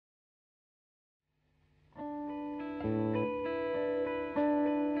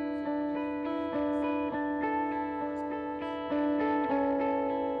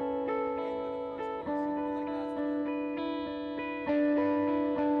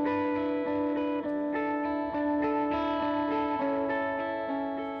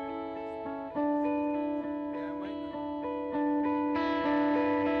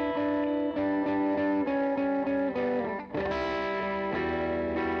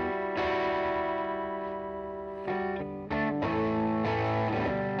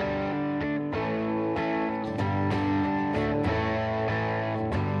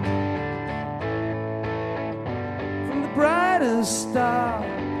the star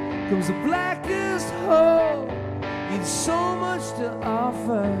comes the blackest hole. You'd so much to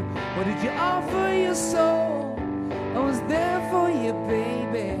offer. What did you offer your soul? I was there for you,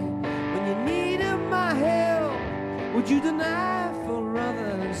 baby, when you needed my help. Would you deny for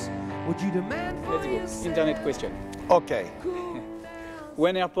others? Would you demand for yourself? Let's go. Internet question. Okay.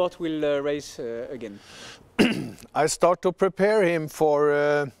 When airport will race again? I start to prepare him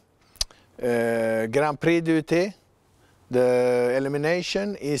for Grand Prix d'UT. The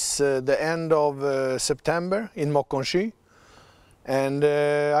elimination is the end of September in Mokonchy. And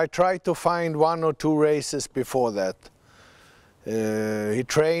I try to find 1 or 2 races before that. He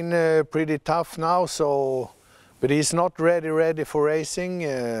trained pretty tough now, but he's not ready for racing.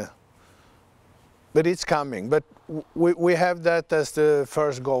 But it's coming. But we have that as the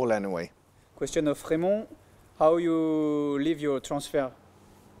first goal anyway. Question of Raymond. How you leave your transfer,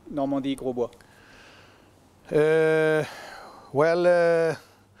 Normandie, Grosbois? Well,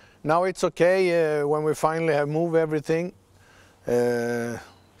 now it's okay when we finally have moved everything.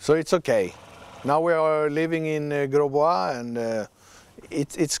 So it's okay. Now we are living in Grosbois and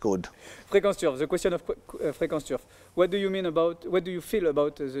it's good. Fréquence turf. The question of fréquence turf. What do you mean about? What do you feel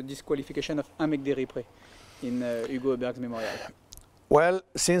about the disqualification of Ake KRISTOFFERSSON in Hugo Berg's memorial? Well,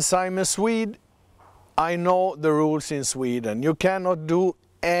 since I'm a Swede, I know the rules in Sweden. You cannot do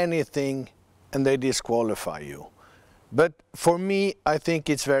anything and they disqualify you. But for me, I think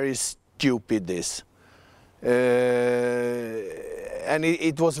it's very stupid, this. And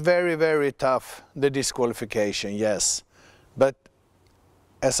it was very, very tough, the disqualification, yes. But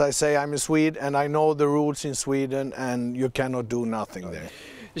as I say, I'm a Swede and I know the rules in Sweden and you cannot do nothing there.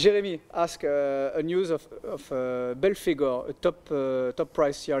 Jeremy asked a news of Belfegor, a top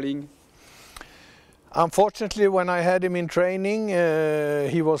price yearling. Unfortunately, when I had him in training,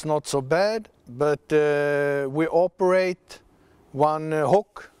 he was not so bad, but we operate one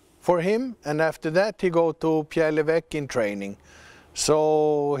hook for him, and after that he go to Pierre Lévesque in training.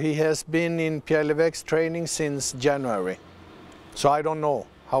 So he has been in Pierre Lévesque's training since January. So I don't know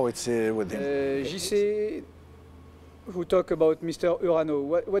how it's with him. JC, who talk about Mr. Urano,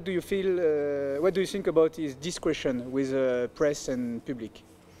 what do you feel, what do you think about his discretion with press and public?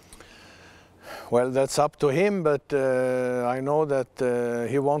 Well, that's up to him, but I know that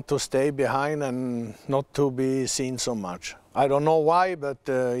he wants to stay behind and not to be seen so much. I don't know why, but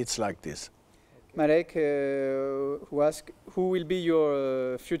it's like this. Malek, who asked, who will be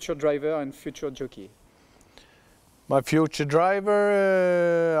your future driver and future jockey? My future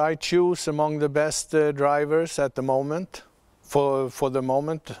driver, I choose among the best drivers at the moment, for the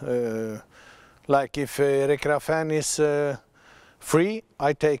moment. Like if Ake KRISTOFFERSSON is free,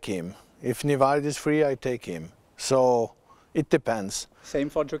 I take him. If Nivard is free, I take him. So it depends. Same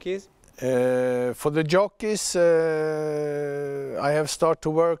for jockeys? For the jockeys, I have started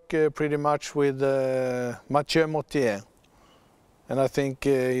to work pretty much with Mathieu Mottier. And I think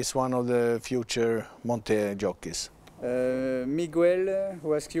he's one of the future Montier jockeys. Miguel,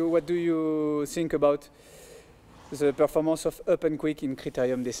 who asks you, what do you think about the performance of Up and Quick in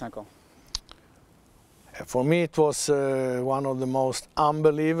Critérium des 5 ans? For me, it was one of the most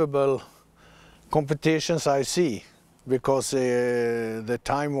unbelievable competitions I see, because the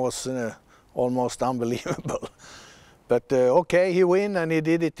time was almost unbelievable. But okay, he won and he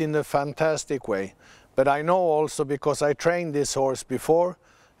did it in a fantastic way. But I know also, because I trained this horse before,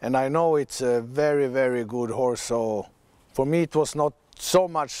 and I know it's a very, very good horse. So for me, it was not so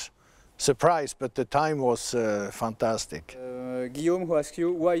much surprise, but the time was fantastic. Guillaume, who asks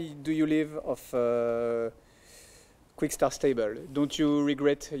you, why do you leave of Quick Star stable? Don't you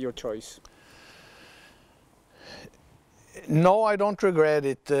regret your choice? No, I don't regret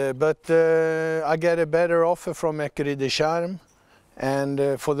it, but I get a better offer from Écurie de Charme,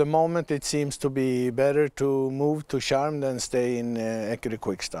 and for the moment it seems to be better to move to Charme than stay in Écurie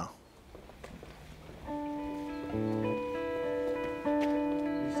Quick Star.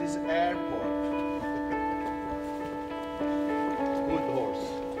 This is airport. Good horse.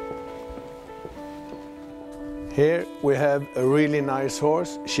 Here we have a really nice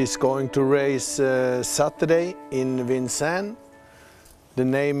horse. She's going to race Saturday in Vincennes. The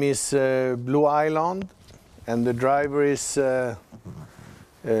name is Blue Island, and the driver is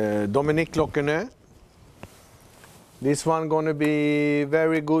Dominique Locqueneux. This one going to be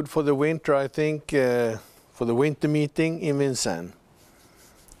very good for the winter, I think, for the winter meeting in Vincennes.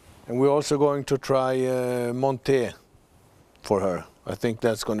 And we're also going to try Monté for her. I think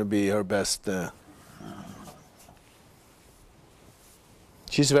that's going to be her best.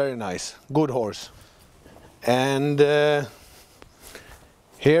 She's very nice, good horse. And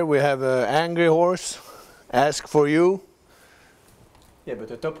here we have an angry horse, Ask for You. Yeah,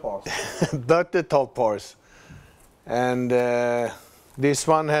 but a top horse. but the top horse. And this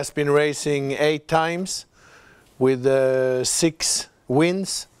one has been racing 8 times with 6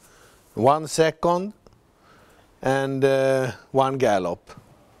 wins, 1 second, and 1 gallop.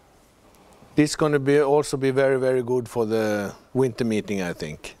 This is going to also be very, very good for the winter meeting, I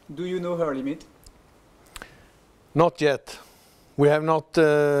think. Do you know her limit? Not yet. We have not.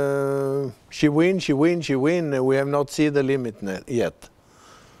 She wins. We have not seen the limit yet.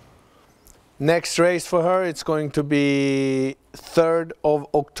 Next race for her, it's going to be 3rd of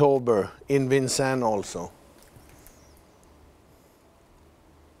October in Vincennes also.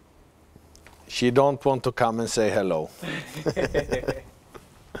 She don't want to come and say hello.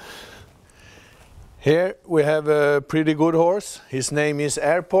 Here we have a pretty good horse. His name is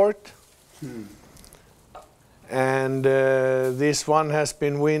Airport. And this one has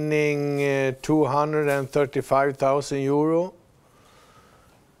been winning 235,000 euro.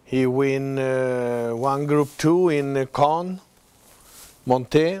 He win 1 Group 2 in Cannes,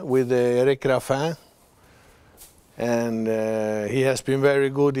 Monté with Eric Raffin. And he has been very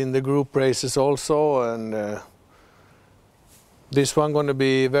good in the group races also. And this one going to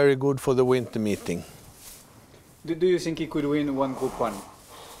be very good for the winter meeting. Do you think he could win 1 Group 1?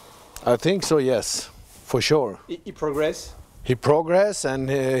 I think so, yes, for sure. He progress? He progress and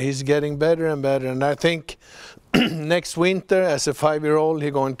he's getting better and better. And I think next winter, as a 5-year-old,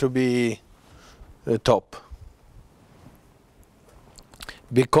 he's going to be top.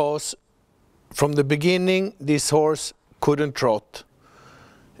 Because from the beginning, this horse couldn't trot.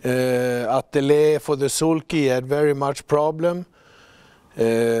 Atelier for the sulky had very much problem,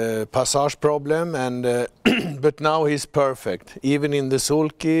 passage problem, and but now he's perfect, even in the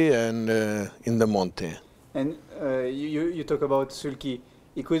sulky and in the monte. And you talk about sulky.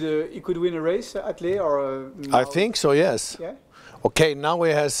 He could win a race at Le or? I think so, yes. Yeah. Okay, now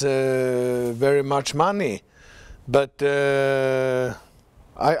he has very much money, but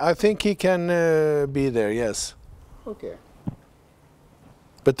I think he can be there, yes. Okay.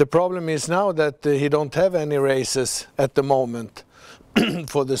 But the problem is now that he don't have any races at the moment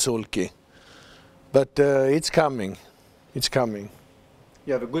for the sulky. But it's coming. It's coming.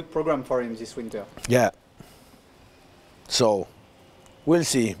 You have a good program for him this winter. Yeah. So, we'll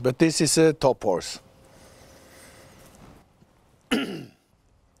see. But this is a top horse.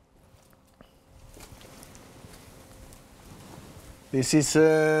 This is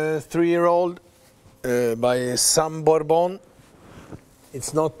a 3-year-old by Sam Bourbon.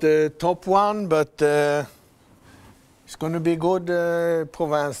 It's not the top one, but it's going to be good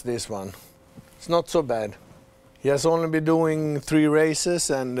Provence, this one. It's not so bad. He has only been doing 3 races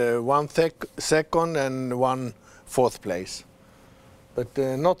and 1 second and 1 4th place. But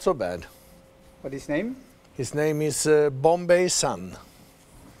not so bad. What is his name? His name is Bombay Sun.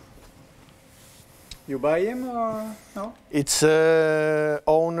 You buy him or no? It's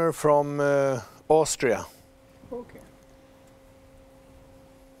owner from Austria. Okay.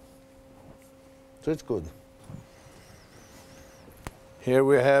 So it's good. Here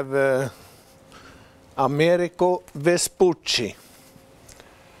we have Americo Vespucci.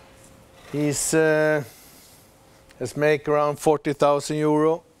 He's has make around 40,000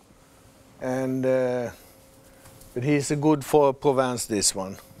 euro, and but he's a good for Provence, this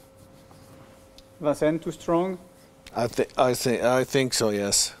one. Vincennes too strong? I think so,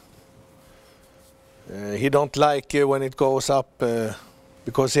 yes. He don't like when it goes up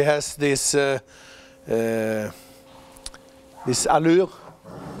because he has this this allure.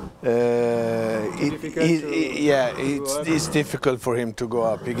 It's difficult for him to go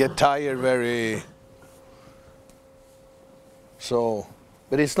up. He get tired very. So,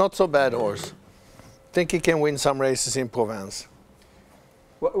 but it's not so bad horse. I think he can win some races in Provence.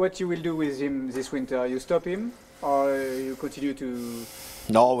 What you will do with him this winter? You stop him or you continue to?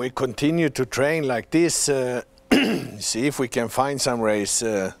 No, we continue to train like this. See if we can find some race,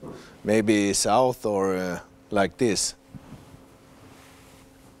 maybe south or like this.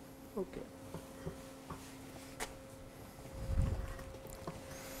 Okay.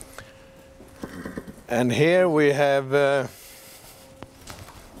 And here we have.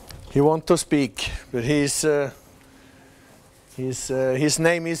 He wants to speak, but his name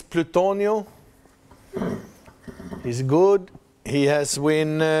is Plutonio. He's good. He has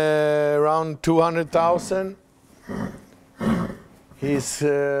win around 200,000. He's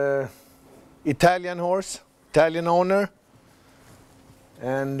Italian horse, Italian owner,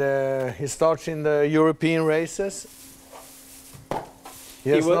 and he starts in the European races. He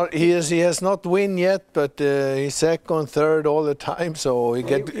has not win yet, but he's second, third all the time. So he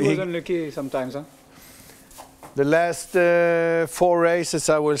was unlucky sometimes, huh? The last 4 races,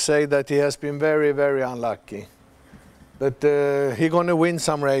 I will say that he has been very, very unlucky. But he's going to win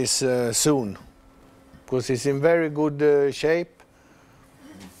some race soon, because he's in very good shape.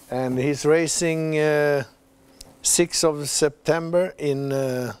 And he's racing 6th of September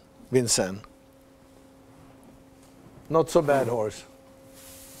in Vincennes. Not so bad horse.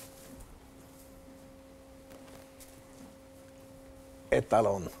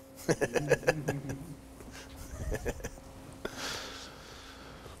 Etalon.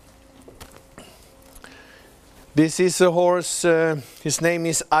 This is a horse, his name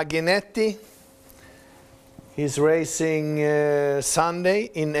is Agenetti. He's racing Sunday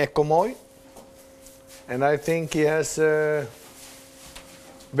in Ekomoy, and I think he has a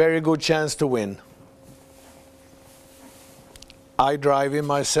very good chance to win. I drive him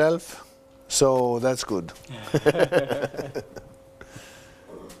myself, so that's good.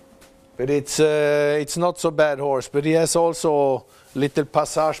 But it's not so bad horse, but he has also little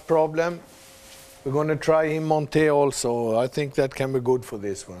passage problem. We're going to try him Monte also. I think that can be good for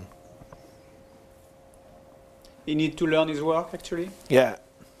this one. He need to learn his work, actually? Yeah.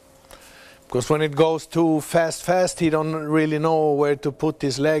 Because when it goes too fast, he don't really know where to put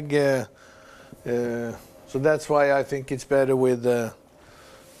his leg. So that's why I think it's better with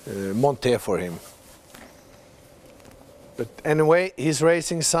Monte for him. But anyway, he's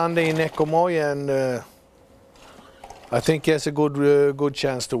racing Sunday in Ekomoy, and I think he has a good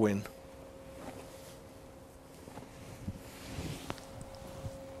chance to win.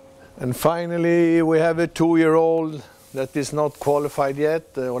 And finally, we have a 2-year-old that is not qualified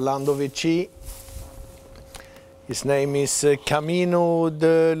yet, Orlando Vici. His name is Camino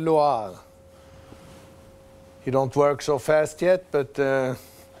de Loire. He don't work so fast yet, but the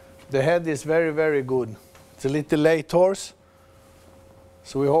head is very, very good. It's a little late horse,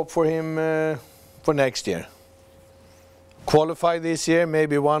 so we hope for him for next year. Qualify this year,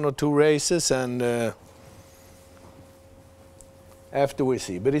 maybe 1 or 2 races, and after we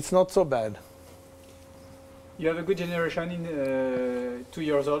see. But it's not so bad. You have a good generation in 2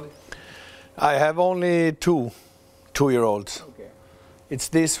 years old? I have only 2-year-olds. Okay. It's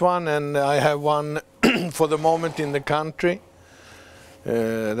this one, and I have one for the moment in the country.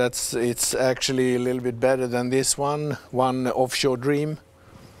 It's actually a little bit better than this one Offshore Dream.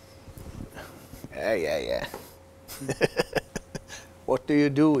 Yeah. What are you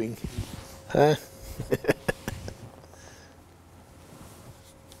doing? Huh?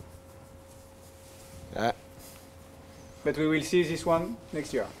 But we will see this one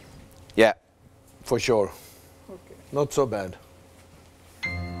next year? Yeah, for sure. Okay. Not so bad.